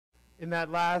In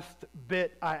that last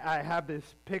bit, I have this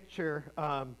picture,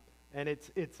 and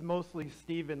it's mostly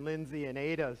Steve and Lindsay and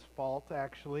Ada's fault,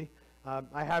 actually.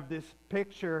 I have this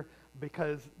picture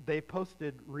because they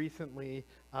posted recently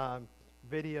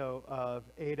video of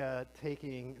Ada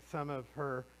taking some of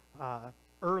her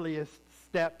earliest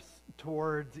steps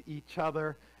towards each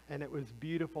other, and it was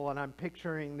beautiful. And I'm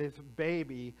picturing this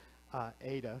baby,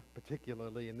 Ada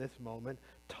particularly in this moment,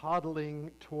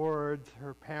 toddling towards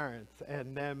her parents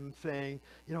and them saying,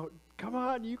 come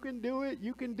on, you can do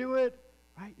it,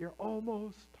 right? You're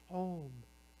almost home.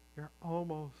 You're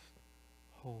almost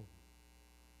home.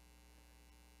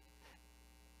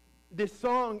 This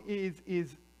song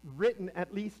is written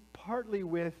at least partly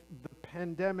with the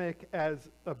pandemic as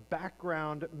a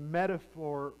background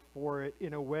metaphor for it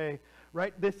in a way,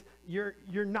 right? You're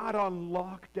not on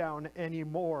lockdown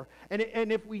anymore.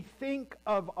 And if we think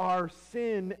of our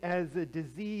sin as a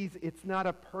disease, it's not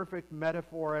a perfect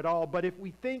metaphor at all. But if we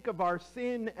think of our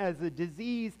sin as a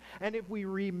disease, and if we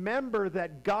remember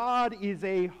that God is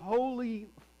a holy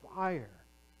fire,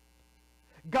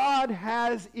 God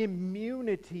has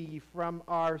immunity from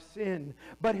our sin,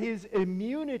 but his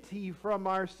immunity from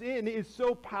our sin is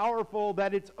so powerful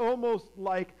that it's almost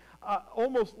like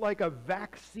a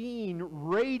vaccine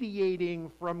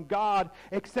radiating from God,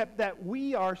 except that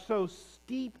we are so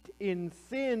steeped in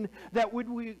sin that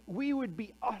we would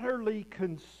be utterly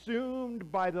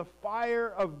consumed by the fire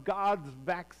of God's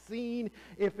vaccine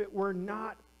if it were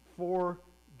not for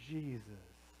Jesus.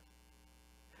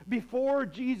 Before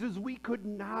Jesus, we could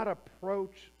not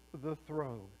approach the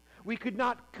throne. We could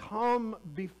not come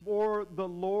before the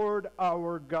Lord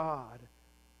our God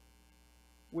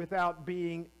without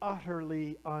being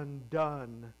utterly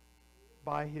undone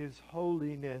by his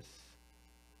holiness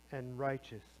and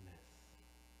righteousness.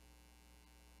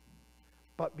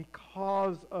 But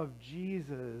because of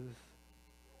Jesus,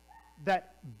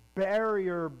 that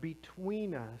barrier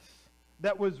between us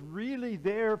that was really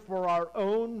there for our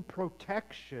own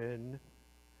protection,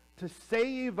 to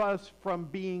save us from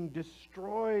being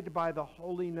destroyed by the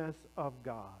holiness of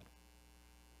God,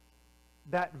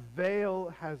 that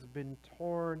veil has been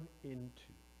torn into.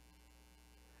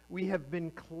 We have been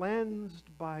cleansed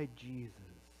by Jesus.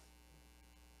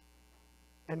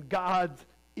 And God's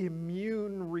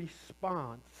immune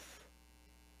response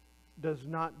does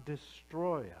not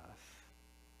destroy us,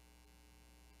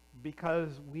 because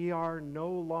we are no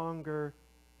longer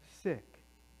sick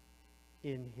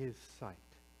in his sight.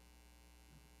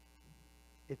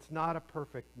 It's not a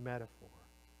perfect metaphor,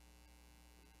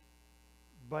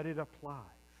 but it applies.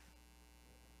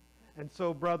 And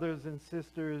so, brothers and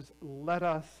sisters, let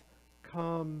us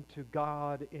come to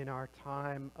God in our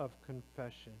time of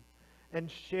confession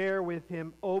and share with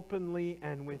him openly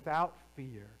and without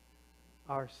fear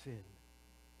our sin,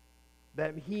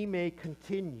 that he may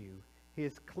continue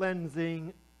his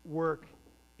cleansing work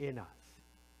in us.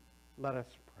 Let us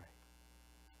pray.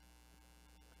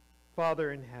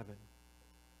 Father in heaven,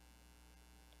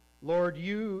 Lord,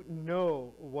 you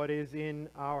know what is in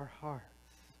our hearts.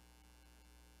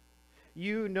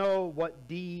 You know what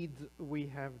deeds we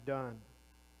have done.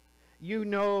 You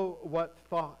know what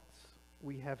thoughts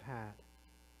we have had.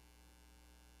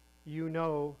 You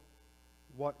know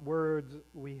what words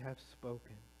we have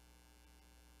spoken.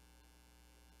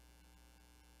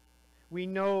 We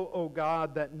know, O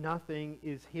God, that nothing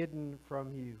is hidden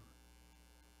from you.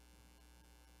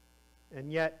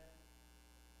 And yet,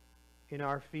 in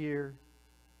our fear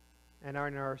and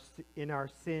in our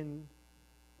sin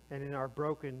and in our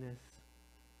brokenness,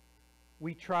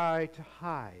 we try to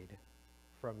hide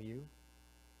from you.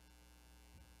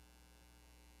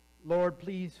 Lord,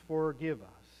 please forgive us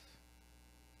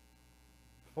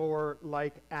for,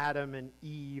 like Adam and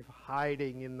Eve,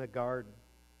 hiding in the garden.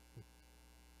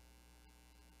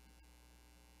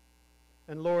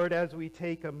 And Lord, as we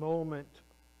take a moment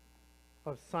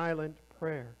of silent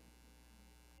prayer,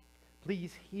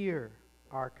 please hear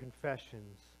our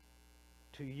confessions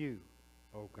to you,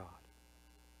 O God.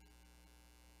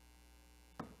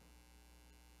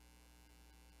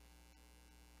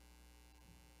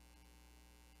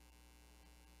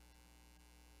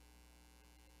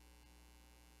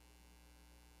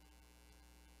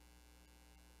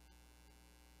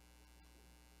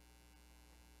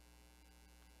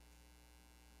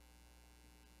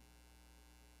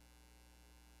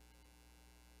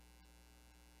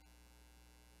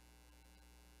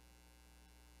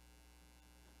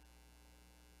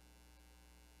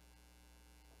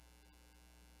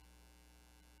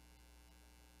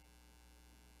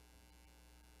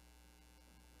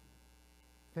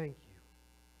 Thank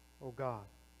you, O God,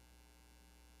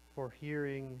 for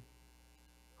hearing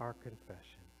our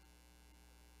confession.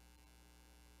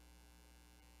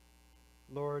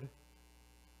 Lord,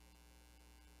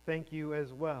 thank you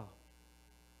as well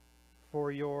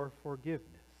for your forgiveness.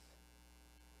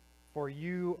 For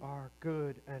you are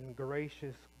good and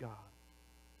gracious God,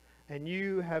 and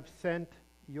you have sent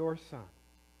your Son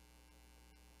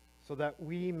so that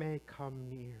we may come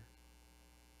near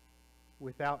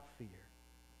without fear.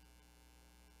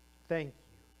 Thank you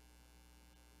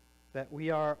that we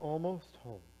are almost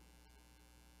home.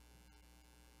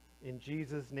 In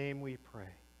Jesus' name we pray.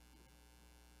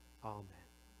 Amen.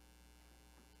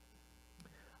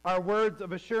 Our words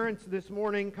of assurance this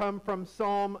morning come from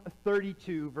Psalm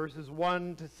 32, verses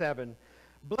 1 to 7.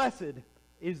 Blessed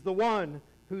is the one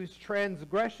whose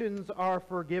transgressions are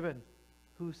forgiven,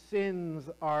 whose sins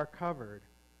are covered.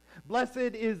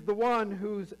 Blessed is the one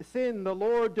whose sin the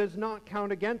Lord does not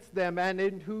count against them, and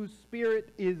in whose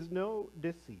spirit is no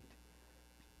deceit.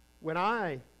 When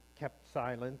I kept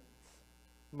silence,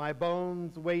 my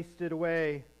bones wasted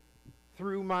away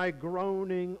through my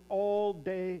groaning all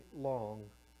day long.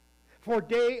 For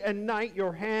day and night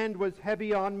your hand was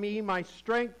heavy on me. My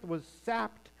strength was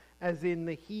sapped as in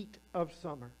the heat of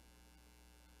summer.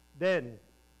 Then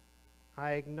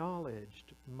I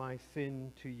acknowledged my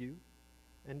sin to you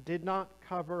and did not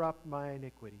cover up my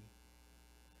iniquity.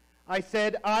 I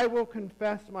said, I will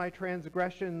confess my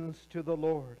transgressions to the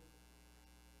Lord,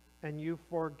 and you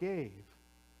forgave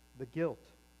the guilt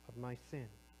of my sin.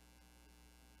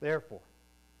 Therefore,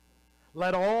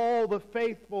 let all the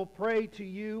faithful pray to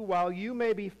you while you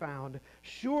may be found.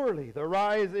 Surely the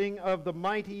rising of the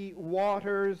mighty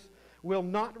waters will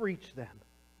not reach them.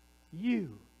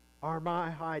 You are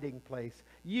my hiding place.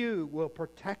 You will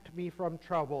protect me from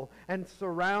trouble and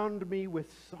surround me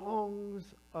with songs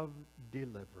of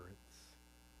deliverance.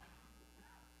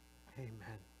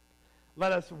 Amen.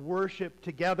 Let us worship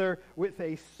together with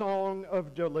a song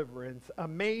of deliverance.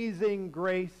 Amazing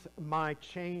grace, my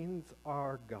chains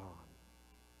are gone.